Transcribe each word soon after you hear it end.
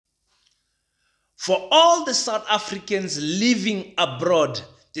For all the South Africans living abroad,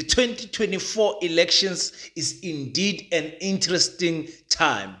 the 2024 elections is indeed an interesting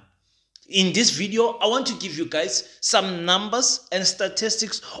time. In this video, I want to give you guys some numbers and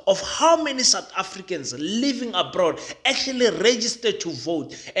statistics of how many South Africans living abroad actually registered to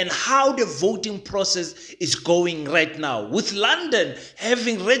vote and how the voting process is going right now. With London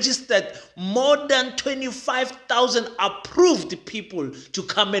having registered more than 25,000 approved people to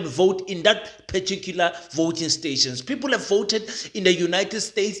come and vote in that particular voting stations. People have voted in the United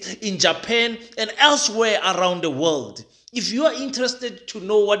States, in Japan, and elsewhere around the world. If you are interested to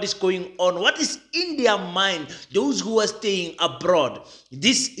know what is going on, what is in their mind, those who are staying abroad,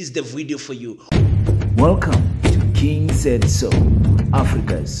 this is the video for you. Welcome to King Said So,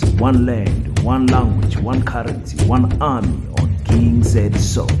 Africa's one land, one language, one currency, one army on King Said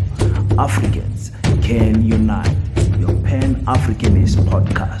So. Africans can unite. Your Pan-Africanist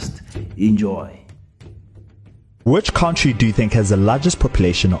podcast. Enjoy. Which country do you think has the largest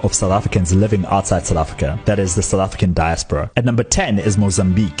population of South Africans living outside South Africa? That is the South African diaspora. At number 10 is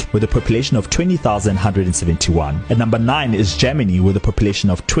Mozambique with a population of 20,171. At number 9 is Germany with a population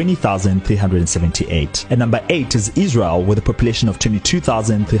of 20,378. At number 8 is Israel with a population of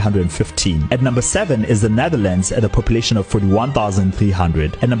 22,315. At number 7 is the Netherlands at a population of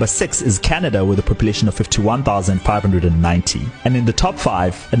 41,300. At number 6 is Canada with a population of 51,590. And in the top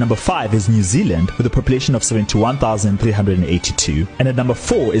 5, at number 5 is New Zealand with a population of 71,382. And at number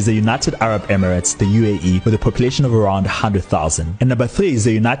 4 is the United Arab Emirates, the UAE, with a population of around 100,000. And number 3 is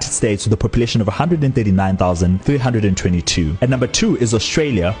the United States with a population of 139,322. At number 2 is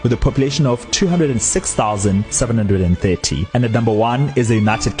Australia with a population of 206,730. And at number 1 is the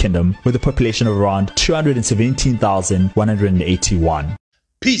United Kingdom with a population of around 217,181.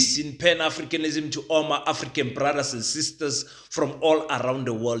 Peace in Pan-Africanism to all my African brothers and sisters from all around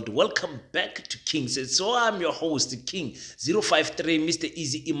the world. Welcome back to King Said So. I'm your host, King 053, Mr.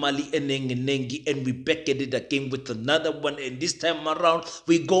 Easy Imali Nengi, and we back at it again with another one. And this time around,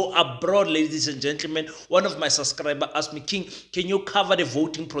 we go abroad, ladies and gentlemen. One of my subscribers asked me, King, can you cover the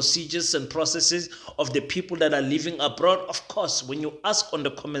voting procedures and processes of the people that are living abroad? Of course, when you ask on the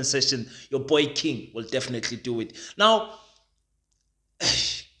comment section, your boy King will definitely do it. Now,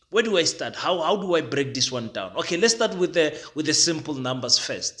 where do I start? How do I break this one down? Okay, let's start with the simple numbers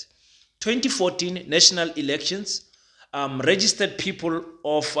first. 2014 national elections, registered people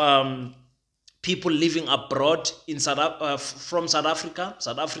of people living abroad in from South Africa,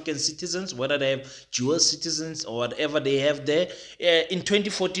 South African citizens, whether they have dual citizens or whatever they have there. In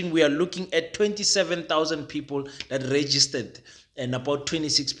 2014, we are looking at 27,000 people that registered, and about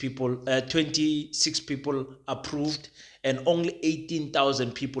 26 people approved, and only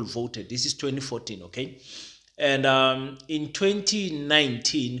 18,000 people voted. This is 2014, okay? And in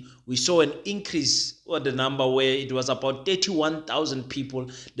 2019, we saw an increase of the number where it was about 31,000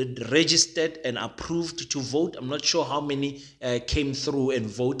 people that registered and approved to vote. I'm not sure how many came through and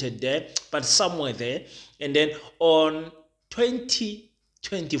voted there, but somewhere there. And then on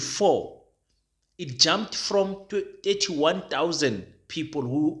 2024, it jumped from 31,000 people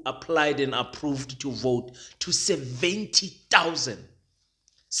who applied and approved to vote to 70,000.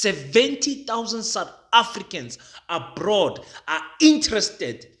 70,000 South Africans abroad are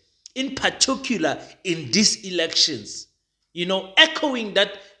interested, in particular, in these elections. You know, echoing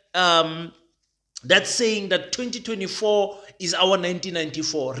that that saying that 2024 is our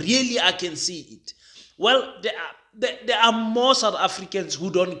 1994. Really, I can see it. Well, there are more South Africans who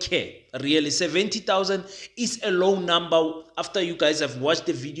don't care. Really, 70,000 is a low number. After you guys have watched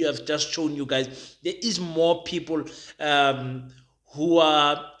the video I've just shown you guys, there is more people who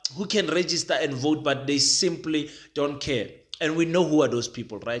can register and vote, but they simply don't care. And we know who are those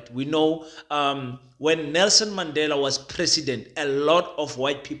people, right? We know when Nelson Mandela was president, a lot of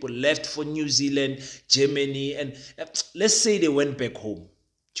white people left for New Zealand, Germany, and let's say they went back home,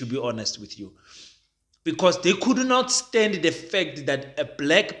 to be honest with you, because they could not stand the fact that a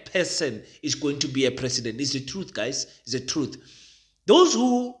black person is going to be a president. It's the truth, guys. It's the truth. Those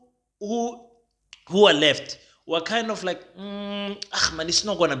who are left were kind of like, man, it's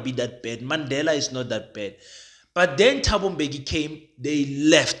not going to be that bad. Mandela is not that bad. But then Thabo Mbeki came, they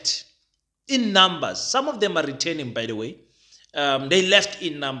left in numbers. Some of them are returning, by the way. They left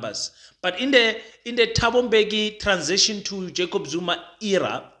in numbers. But in the Thabo Mbeki transition to Jacob Zuma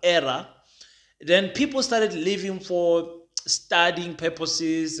era, then people started leaving for studying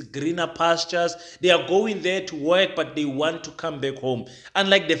purposes, greener pastures. They are going there to work, but they want to come back home.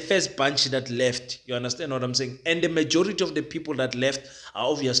 Unlike the first bunch that left, you understand what I'm saying? And the majority of the people that left are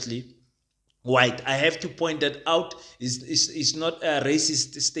obviously white. I have to point that out. It's not a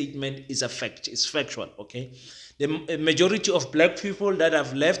racist statement, it's a fact, it's factual, okay? The majority of black people that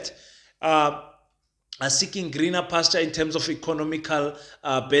have left are seeking greener pasture in terms of economical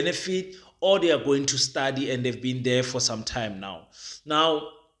benefit, or they are going to study and they've been there for some time now. Now,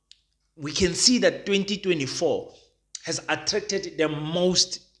 we can see that 2024 has attracted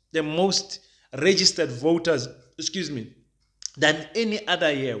the most registered voters, than any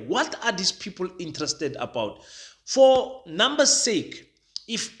other year. What are these people interested about? For numbers' sake,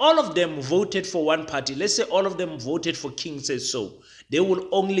 if all of them voted for one party, let's say all of them voted for King Says So, they will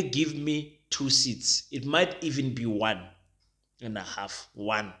only give me 2 seats. It might even be 1.5.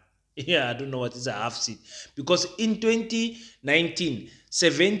 One. Yeah, I don't know what is a half seat. Because in 2019,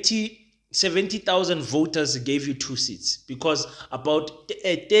 70,000 voters gave you 2 seats. Because about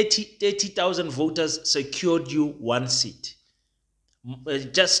 30,000 voters secured you 1 seat.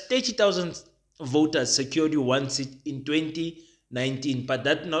 Just 30,000 voters secured you 1 seat in 2019, but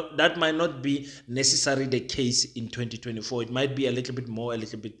that might not be necessarily the case in 2024. It might be a little bit more,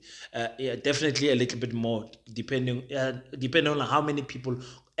 definitely a little bit more, depending on how many people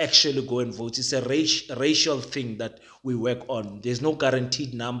actually go and vote. It's a racial thing that we work on. There's no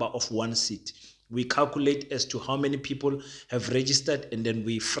guaranteed number of 1 seat. We calculate as to how many people have registered, and then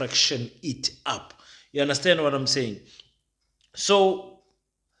we fraction it up. You understand what I'm saying? So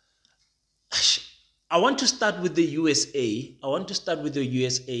I want to start with the USA.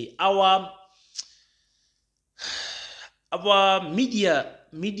 Our media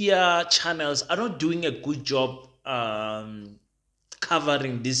channels are not doing a good job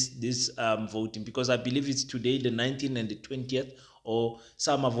covering this voting, because I believe it's today, the 19th and the 20th, or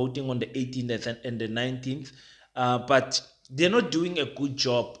some are voting on the 18th and the 19th. But they're not doing a good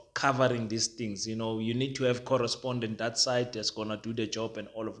job covering these things. You know, you need to have correspondent that side that's gonna do the job and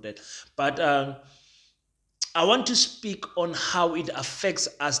all of that. But I want to speak on how it affects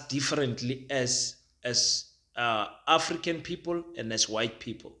us differently as African people and as white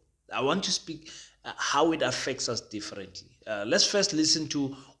people. I want to speak how it affects us differently. Let's first listen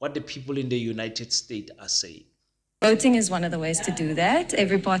to what the people in the United States are saying. Voting is one of the ways to do that.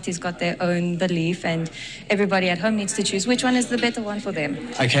 Every party's got their own belief, and everybody at home needs to choose which one is the better one for them.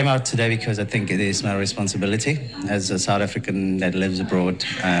 I came out today because I think it is my responsibility as a South African that lives abroad,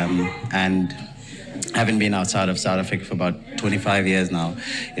 and having been outside of South Africa for about 25 years now,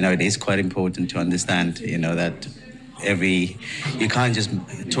 you know, it is quite important to understand, you know, that you can't just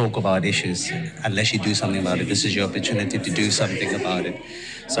talk about issues unless you do something about it. This is your opportunity to do something about it.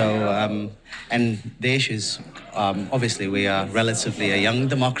 So, and the issues, obviously we are relatively a young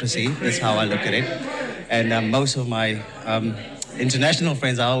democracy. That's how I look at it. And most of my international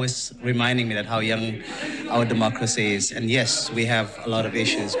friends are always reminding me that how young our democracy is. And yes, we have a lot of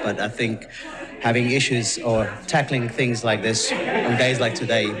issues, but I think having issues or tackling things like this on days like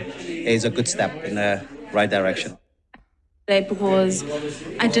today is a good step in the right direction. Because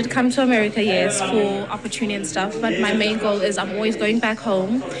I did come to America, yes, for opportunity and stuff, but my main goal is I'm always going back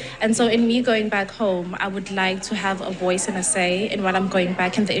home. And so in me going back home, I would like to have a voice and a say in what I'm going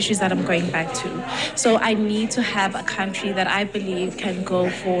back and the issues that I'm going back to. So I need to have a country that I believe can go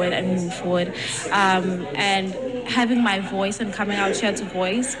forward and move forward. And having my voice and coming out here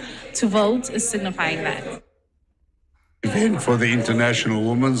to vote is signifying that. Event for the International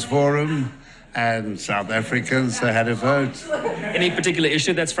Women's Forum, and South Africans had a vote. Any particular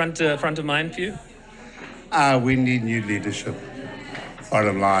issue that's front of mind for you? We need new leadership,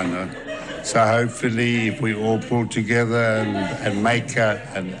 bottom line. So hopefully if we all pull together and make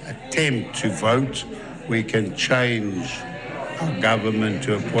an attempt to vote, we can change our government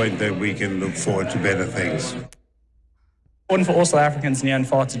to a point that we can look forward to better things. Important for all South Africans near and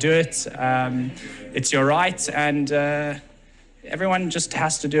far to do it. It's your right, and everyone just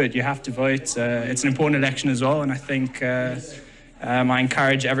has to do it. You have to vote. It's an important election as well, and I think I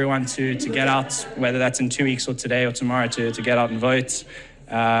encourage everyone to get out, whether that's in 2 weeks or today or tomorrow, to get out and vote.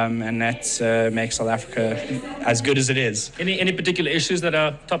 And that makes South Africa as good as it is. Any particular issues that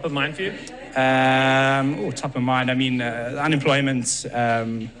are top of mind for you? Top of mind. I mean, unemployment,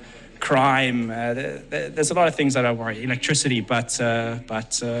 crime. There's a lot of things that I worry. Electricity, but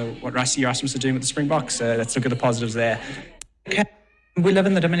what Rassie Erasmus are doing with the Springboks, let's look at the positives there. We live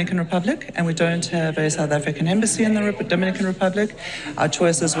in the Dominican Republic, and we don't have a South African embassy in the Dominican Republic. Our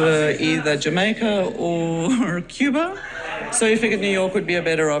choices were either Jamaica or Cuba. So we figured New York would be a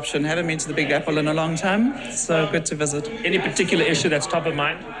better option. Haven't been to the Big Apple in a long time, so good to visit. Any particular issue that's top of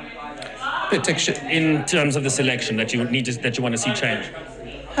mind? In terms of this election that you want to see change?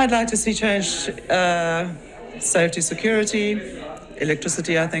 I'd like to see change, safety, security,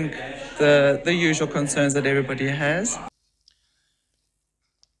 electricity. I think the usual concerns that everybody has.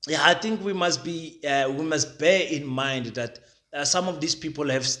 Yeah, I think we must bear in mind that some of these people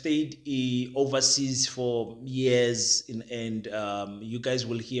have stayed overseas for years, and you guys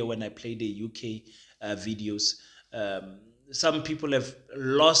will hear when I play the UK videos. Some people have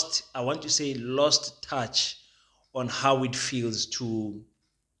lost touch on how it feels to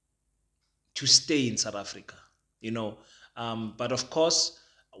stay in South Africa, you know. But of course,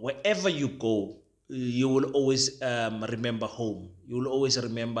 wherever you go, you will always remember home. You will always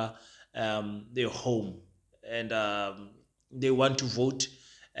remember their home, and they want to vote,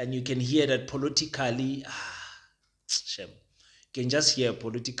 and you can hear that politically, shame. You can just hear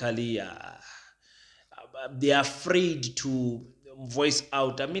politically, they are afraid to voice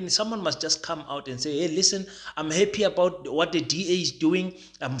out. I mean, someone must just come out and say, hey, listen, I'm happy about what the DA is doing.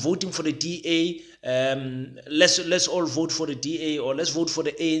 I'm voting for the DA. Let's all vote for the DA, or let's vote for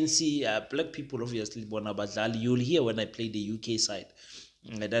the ANC. Black people, obviously, you'll hear when I play the UK side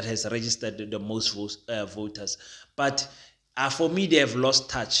that has registered the most voters. But for me, they have lost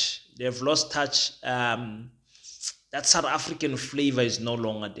touch. They have lost touch. That South African flavor is no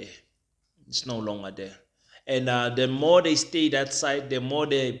longer there. It's no longer there. And the more they stay that side, the more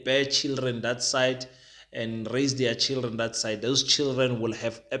they bear children that side and raise their children that side, those children will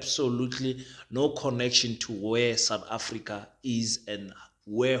have absolutely no connection to where South Africa is and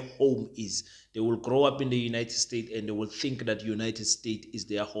where home is. They will grow up in the United States and they will think that United States is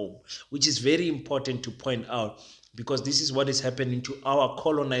their home, which is very important to point out, because this is what is happening to our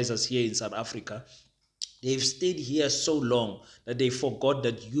colonizers here in South Africa. They've stayed here so long that they forgot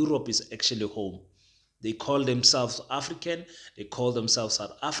that Europe is actually home. They call themselves African, they call themselves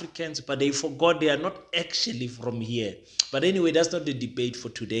South Africans, but they forgot they are not actually from here. But anyway, that's not the debate for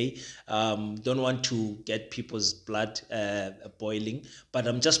today. Don't want to get people's blood boiling, but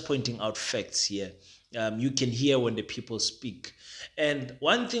I'm just pointing out facts here. You can hear when the people speak. And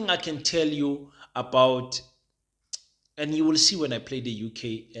one thing I can tell you about, and you will see when I play the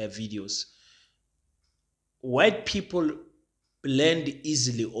UK videos, white people blend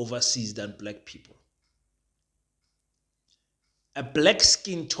easily overseas than black people. A black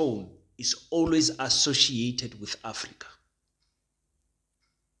skin tone is always associated with Africa.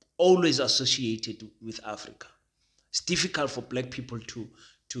 Always associated with Africa. It's difficult for black people to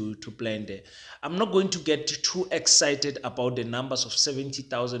blend there. I'm not going to get too excited about the numbers of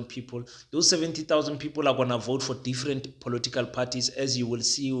 70,000 people. Those 70,000 people are going to vote for different political parties, as you will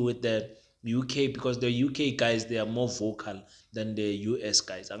see with the UK, because the UK guys, they are more vocal than the US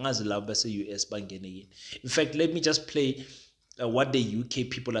guys. In fact, let me just play what the UK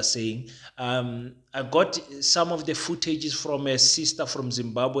people are saying. I got some of the footages from a sister from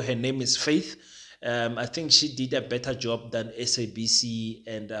Zimbabwe. Her name is Faith. I think she did a better job than SABC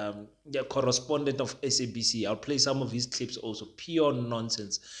and the correspondent of SABC. I'll play some of his clips also. Pure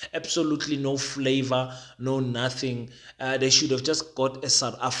nonsense. Absolutely no flavor, no nothing. They should have just got a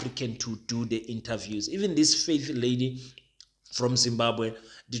South African to do the interviews. Even this Faith lady from Zimbabwe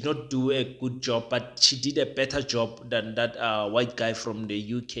did not do a good job, but she did a better job than that white guy from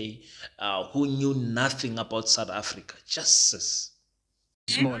the UK who knew nothing about South Africa. Just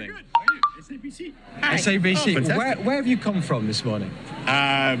this morning. SABC. Hi. SABC. Oh, where have you come from this morning?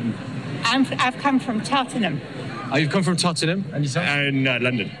 I've come from Tottenham. Oh, you've come from Tottenham? And yourself?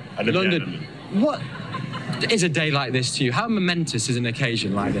 London. I live London. In London. What is a day like this to you? How momentous is an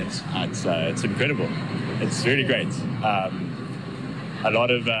occasion like this? It's incredible. It's really great. A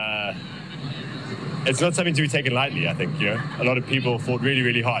lot of it's not something to be taken lightly, I think. A lot of people fought really,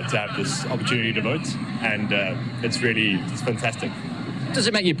 really hard to have this opportunity to vote, and it's fantastic. Does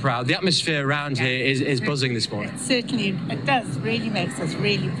it make you proud? The atmosphere around here is buzzing this morning. Certainly, it does. Really makes us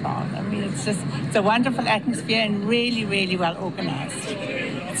really proud. I mean, it's a wonderful atmosphere and really, really well organised.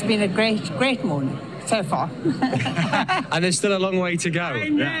 It's been a great morning so far. And there's still a long way to go. I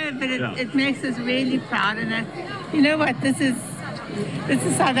know, but it makes us really proud. And you know what? This is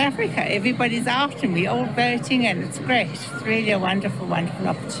South Africa. Everybody's out and we're all voting, and it's great. It's really a wonderful, wonderful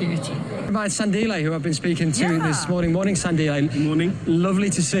opportunity. About Sandile, who I've been speaking to this morning. Morning, Sandile. Good morning. Lovely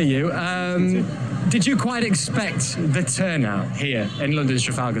to see you. Did you quite expect the turnout here in London's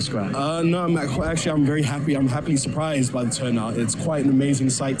Trafalgar Square? No, I'm very happy. I'm happily surprised by the turnout. It's quite an amazing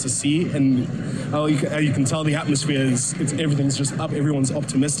sight to see, and you can tell the atmosphere everything's just up. Everyone's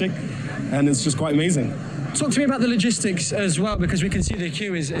optimistic, and it's just quite amazing. Talk to me about the logistics as well, because we can see the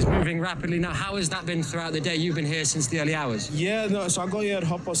queue is moving rapidly now. How has that been throughout the day? You've been here since the early hours. Yeah, no, so I got here at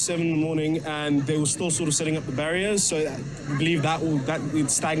 7:30 in the morning, and they were still sort of setting up the barriers. So I believe that it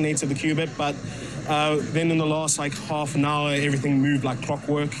stagnated the queue a bit, but then in the last half an hour, everything moved like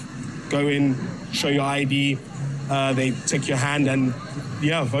clockwork. go in, show your ID, they take your hand, and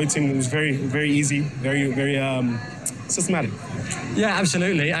yeah, voting was very, very easy, very, very systematic. Yeah,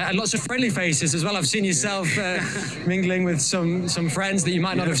 absolutely. And lots of friendly faces as well. I've seen yourself mingling with some friends that you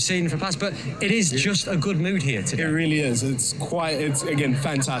might not have seen for past, but it is just a good mood here today. It really is. It's again,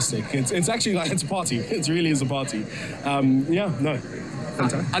 fantastic. It's actually like it's a party. It really is a party.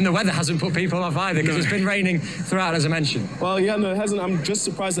 Fantastic. And the weather hasn't put people off either, because it's been raining throughout, as I mentioned. Well, yeah, no, it hasn't. I'm just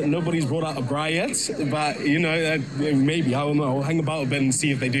surprised that nobody's brought out a bra yet, but, you know, maybe, I don't know, I'll hang about a bit and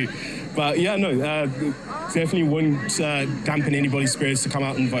see if they do. But, yeah, no, definitely wouldn't dampen anybody's spirits to come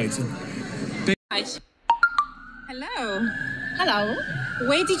out and vote. Hi. Hello. Hello.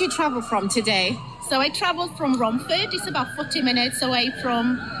 Where did you travel from today? So I traveled from Romford. It's about 40 minutes away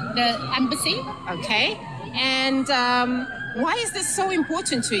from the embassy. Okay. And why is this so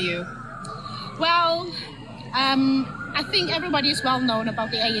important to you? Well, I think everybody is well known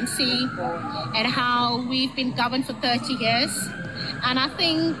about the ANC and how we've been governed for 30 years. And I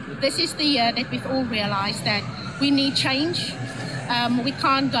think this is the year that we've all realized that we need change. We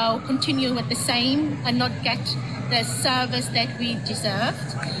can't continue with the same and not get the service that we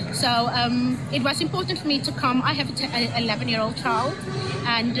deserved. So it was important for me to come. I have an 11-year-old child,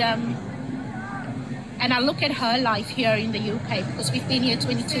 and I look at her life here in the UK, because we've been here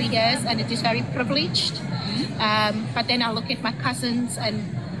 22 years and it is very privileged. But then I look at my cousins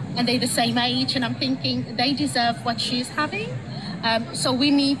and they're the same age, and I'm thinking they deserve what she's having. So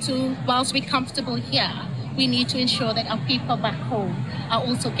we need to, whilst we're comfortable here, we need to ensure that our people back home are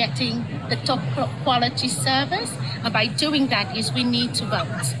also getting the top quality service. And by doing that is we need to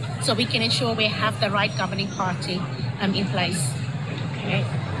vote, so we can ensure we have the right governing party in place. Okay.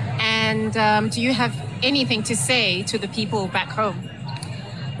 And do you have anything to say to the people back home?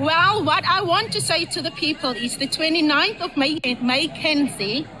 Well, what I want to say to the people is the 29th of May,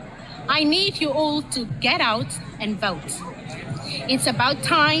 Kenzie, I need you all to get out and vote. It's about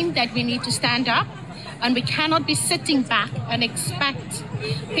time that we need to stand up, and we cannot be sitting back and expect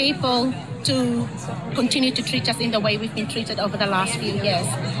people to continue to treat us in the way we've been treated over the last few years.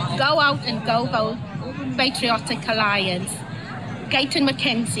 Go out and go vote. Patriotic Alliance. Gayton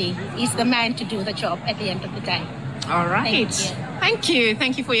McKenzie is the man to do the job at the end of the day. All right. Thank you.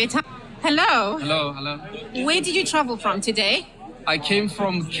 Thank you for your time. Hello. Hello. Where did you travel from today? I came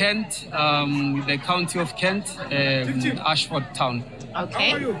from Kent, the county of Kent, Ashford town.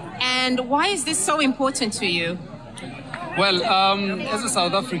 Okay. And why is this so important to you? Well, as a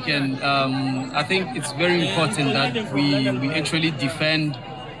South African, I think it's very important that we actually defend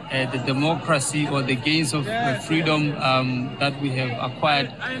the democracy or the gains of freedom that we have acquired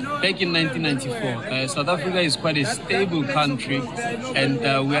back in 1994. South Africa is quite a stable country, and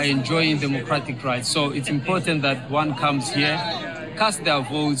we are enjoying democratic rights. So it's important that one comes here, cast their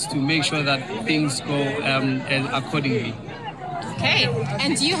votes to make sure that things go accordingly. Okay.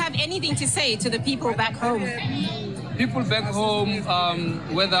 And do you have anything to say to the people back home? People back home,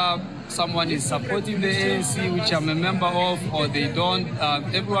 whether someone is supporting the ANC, which I'm a member of, or they don't,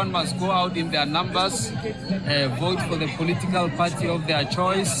 everyone must go out in their numbers, vote for the political party of their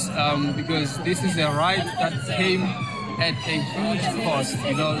choice, because this is a right that came at a huge cost.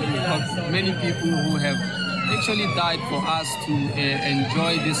 You know, we've got many people who have actually died for us to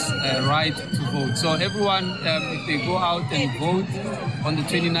enjoy this right to vote. So everyone, if they go out and vote on the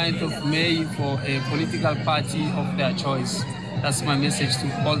 29th of May for a political party of their choice, that's my message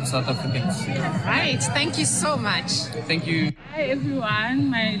to all South Africans. Right. Thank you so much. Thank you. Hi everyone,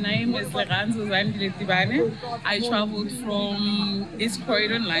 my name is Leranzo Zandile. I traveled from East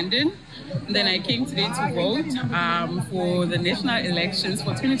Croydon, London. Then I came today to vote for the national elections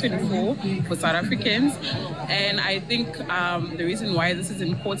for 2024 for South Africans. And I think the reason why this is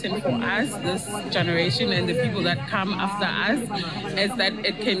important for us, this generation and the people that come after us, is that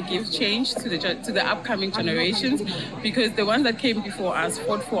it can give change to the upcoming generations, because the ones that came before us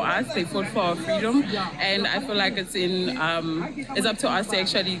fought for us, they fought for our freedom, and I feel like it's up to us to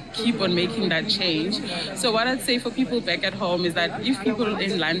actually keep on making that change. So what I'd say for people back at home is that if people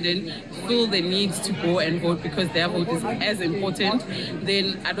in London feel the need to go and vote because their vote is as important,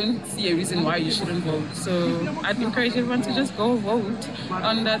 then I don't see a reason why you shouldn't vote. So I'd encourage everyone to just go vote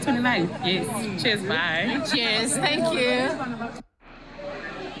on the 29th. Yes. Cheers. Bye. Cheers. Thank you.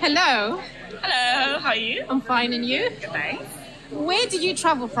 Hello. Hello. How are you? I'm fine. And you? Good, thanks. Where did you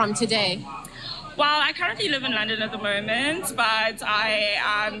travel from today? Well, I currently live in London at the moment, but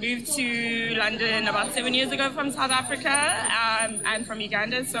I moved to London about 7 years ago from South Africa and from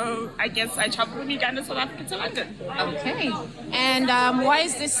Uganda. So I guess I traveled from Uganda, South Africa to London. Okay. And why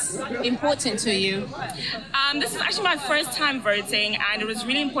is this important to you? This is actually my first time voting, and it was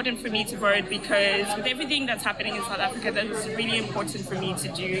really important for me to vote because with everything that's happening in South Africa, that was really important for me to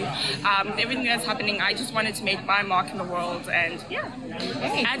do. With everything that's happening, I just wanted to make my mark in the world and, yeah,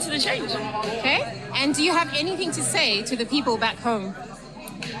 add to the change. Okay. And do you have anything to say to the people back home?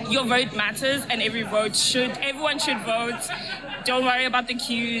 Your vote matters, and everyone should vote. Don't worry about the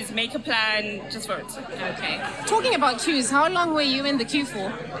queues, make a plan, just vote. Okay. Talking about queues, how long were you in the queue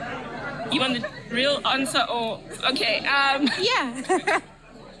for? You want the real answer or, okay, yeah.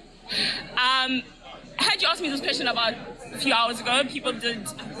 I heard you asked me this question about a few hours ago. People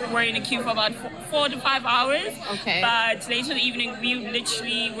were in a queue for about 4 to 5 hours. Okay. But later in the evening, we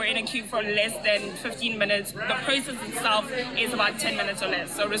literally were in a queue for less than 15 minutes. The process itself is about 10 minutes or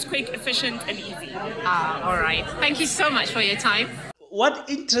less. So it was quick, efficient, and easy. All right. Thank you so much for your time. What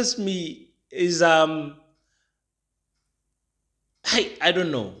interests me is, I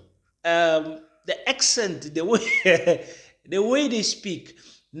don't know, the accent, the way they speak.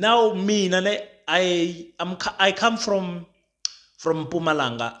 Now me, I come from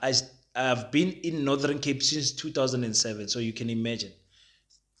Mpumalanga. I've been in Northern Cape since 2007, so you can imagine.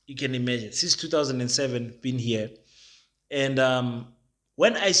 Since 2007, been here, and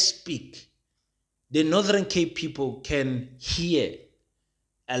when I speak, the Northern Cape people can hear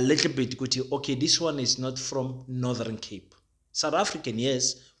a little bit. Okay, this one is not from Northern Cape. South African,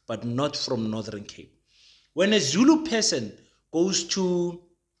 yes, but not from Northern Cape. When a Zulu person goes to,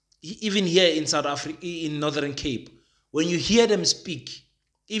 even here in South Africa, in Northern Cape, when you hear them speak,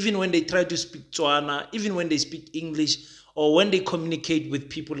 even when they try to speak Tswana, even when they speak English, or when they communicate with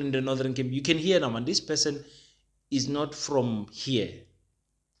people in the Northern Cape, you can hear them, and this person is not from here.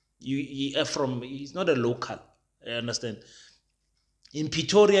 He's not a local, I understand. In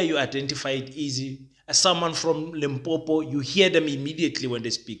Pretoria, you identify it easy. As someone from Limpopo, you hear them immediately when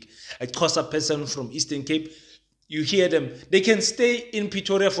they speak. A Xhosa person from Eastern Cape, you hear them. They can stay in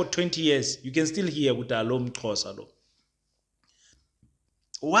Pretoria for 20 years. You can still hear Utalom Xhosa.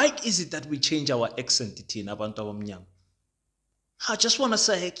 Why is it that we change our accent in Abantu Abamnyama? I just want to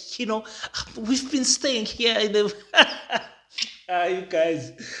say, we've been staying here in the... you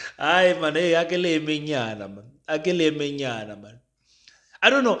guys. Man. I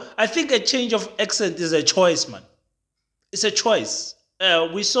don't know. I think a change of accent is a choice, man. It's a choice.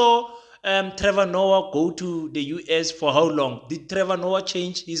 We saw Trevor Noah go to the US for how long? Did Trevor Noah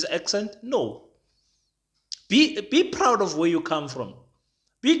change his accent? No. Be proud of where you come from.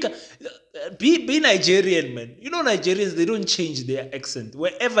 Be Nigerian, man. You know Nigerians, they don't change their accent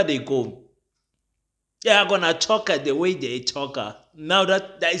wherever they go. They are gonna talk the way they talk. Now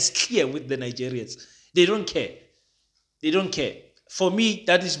that is clear with the Nigerians. They don't care. They don't care. For me,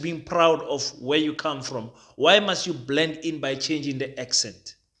 that is being proud of where you come from. Why must you blend in by changing the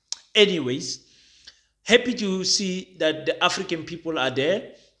accent? Anyways, happy to see that the African people are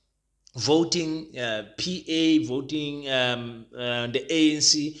there, voting PA, voting the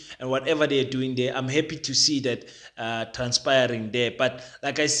ANC, and whatever they are doing there. I'm happy to see that transpiring there. But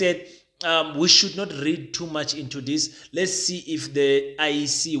like I said, we should not read too much into this. Let's see if the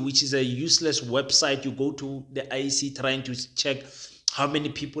IEC, which is a useless website, you go to the IEC trying to check how many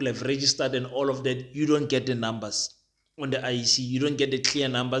people have registered and all of that, you don't get the numbers on the IEC. You don't get the clear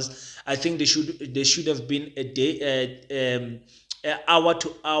numbers. I think there should have been a day,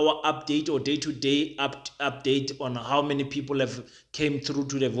 hour-to-hour update or day-to-day update on how many people have came through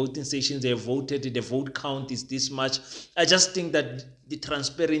to the voting stations. They have voted. The vote count is this much. I just think that the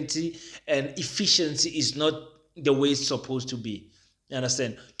transparency and efficiency is not the way it's supposed to be. You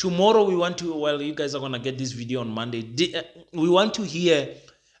understand? Tomorrow we want to, well, you guys are going to get this video on Monday. We want to hear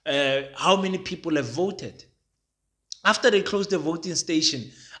how many people have voted. After they close the voting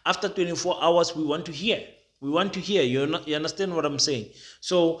station, after 24 hours, we want to hear. We want to hear. You understand what I'm saying?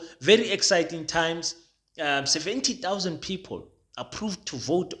 So, very exciting times. 70,000 people approved to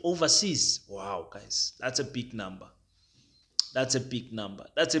vote overseas. Wow, guys, that's a big number. That's a big number.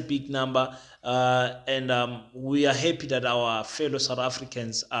 That's a big number. And we are happy that our fellow South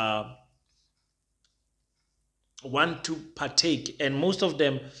Africans want to partake. And most of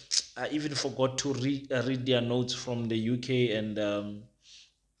them even forgot to read their notes from the UK and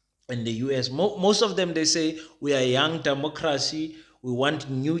in the US. Most of them, they say, we are a young democracy. We want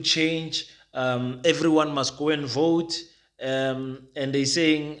new change. Everyone must go and vote. And they're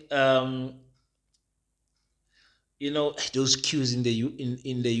saying... you know, those queues in the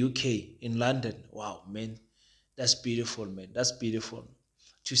in the UK, in London. Wow, man, that's beautiful, man. That's beautiful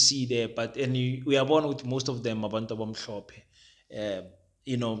to see there. But we are born with most of them abantu abamhlophe.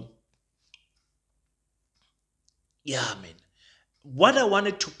 You know, yeah, man. What I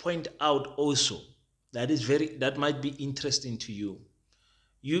wanted to point out also that might be interesting to you.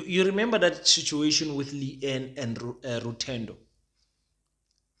 You remember that situation with Leanne and Rutendo?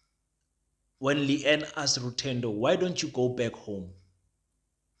 When Leanne asked Rutendo, why don't you go back home?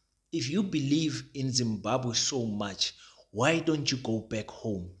 If you believe in Zimbabwe so much, why don't you go back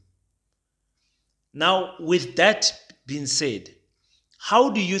home? Now, with that being said, how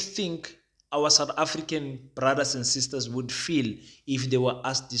do you think our South African brothers and sisters would feel if they were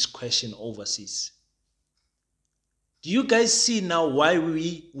asked this question overseas? Do you guys see now why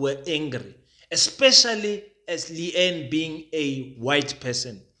we were angry? Especially as Leanne being a white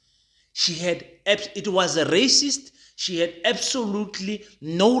person. It was a racist. She had absolutely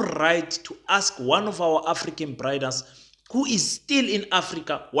no right to ask one of our African brothers who is still in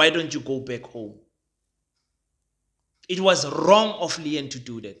Africa, why don't you go back home? It was wrong of Leanne to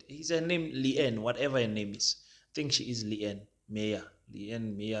do that. Is her name Leanne, whatever her name is. I think she is Leanne Meyer,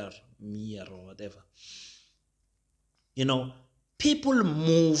 or whatever. You know, people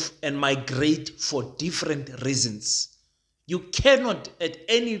move and migrate for different reasons. You cannot, at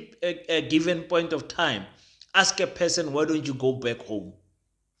any given point of time, ask a person, why don't you go back home?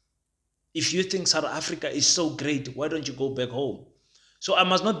 If you think South Africa is so great, why don't you go back home? So I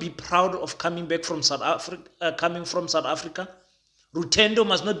must not be proud of coming from South Africa. Rutendo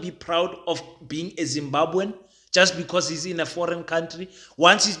must not be proud of being a Zimbabwean just because he's in a foreign country.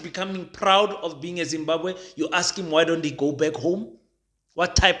 Once he's becoming proud of being a Zimbabwean, you ask him, why don't he go back home?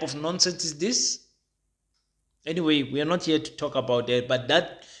 What type of nonsense is this? Anyway, we are not here to talk about that, but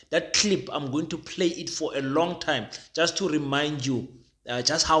that clip, I'm going to play it for a long time just to remind you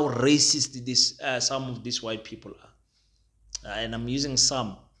just how racist some of these white people are. And I'm using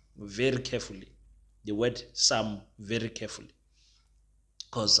some very carefully, the word some very carefully,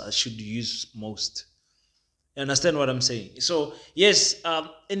 because I should use most. You understand what I'm saying? So yes,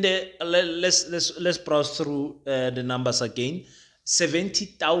 let's browse through the numbers again.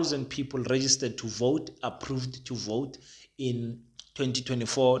 70,000 people registered to vote, approved to vote in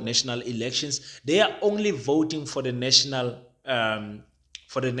 2024 national elections. They are only voting for the national,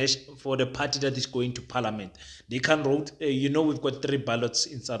 for the party that is going to parliament. They can't vote. You know, we've got 3 ballots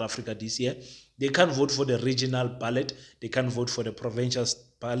in South Africa this year. They can't vote for the regional ballot. They can't vote for the provincial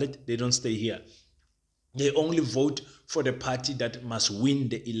ballot. They don't stay here. They only vote for the party that must win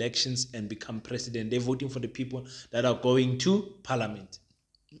the elections and become president. They're voting for the people that are going to parliament.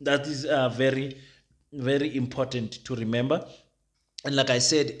 That is very, very important to remember. And like I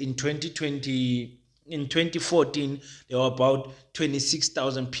said, in 2014, there were about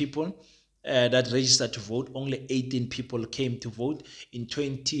 26,000 people that registered to vote. Only 18 people came to vote. In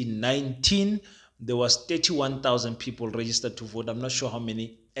 2019, there was 31,000 people registered to vote. I'm not sure how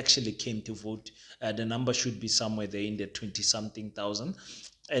many actually came to vote. The number should be somewhere there in the 20-something thousand.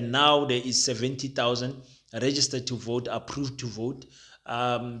 And now there is 70,000 registered to vote, approved to vote.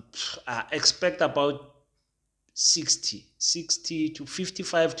 I expect about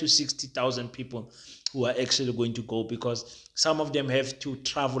 55 to 60,000 people who are actually going to go, because some of them have to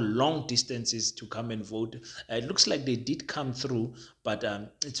travel long distances to come and vote. It looks like they did come through, but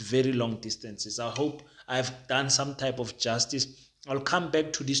it's very long distances. I hope I've done some type of justice. I'll come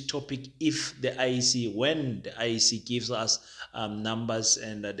back to this topic if the IEC, when the IEC gives us numbers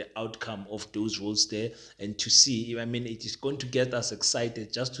and the outcome of those votes there, and to see, I mean, it is going to get us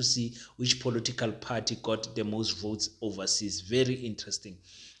excited just to see which political party got the most votes overseas. Very interesting.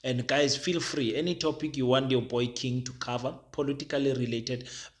 And guys, feel free, any topic you want your boy King to cover, politically related,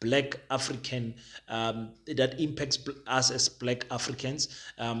 Black African, that impacts us as Black Africans,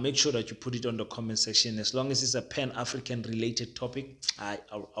 make sure that you put it on the comment section. As long as it's a Pan-African related topic, I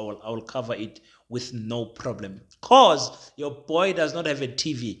will cover it with no problem. Cause your boy does not have a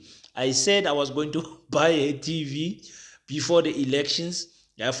TV. I said I was going to buy a TV before the elections,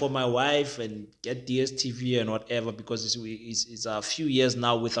 for my wife, and get DSTV and whatever, because it's a few years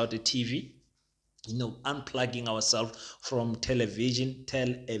now without a TV. You know, unplugging ourselves from television.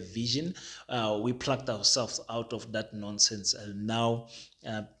 We plugged ourselves out of that nonsense, and now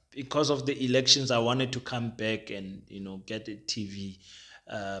because of the elections, I wanted to come back and, you know, get a TV.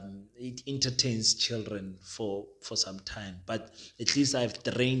 It entertains children for some time, but at least I've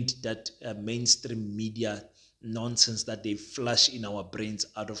drained that mainstream media nonsense that they flush in our brains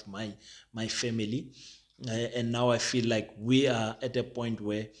out of my family, and now I feel like we are at a point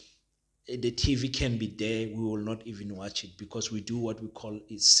where the TV can be there, we will not even watch it, because we do what we call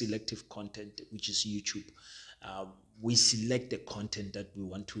is selective content, which is YouTube. We select the content that we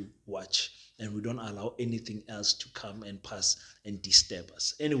want to watch, and we don't allow anything else to come and pass and disturb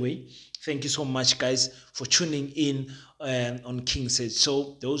us. Anyway, thank you so much, guys, for tuning in on King Said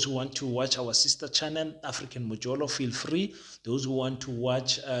So. Those who want to watch our sister channel, African Mojolo, feel free. Those who want to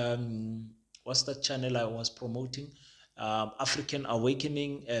watch, what's that channel I was promoting? African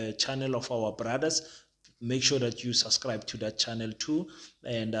Awakening, channel of our brothers. Make sure that you subscribe to that channel too.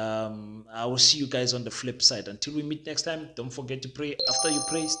 And I will see you guys on the flip side. Until we meet next time, don't forget to pray. After you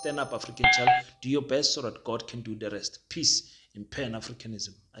pray, stand up, African child. Do your best so that God can do the rest. Peace in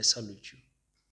Pan-Africanism. I salute you.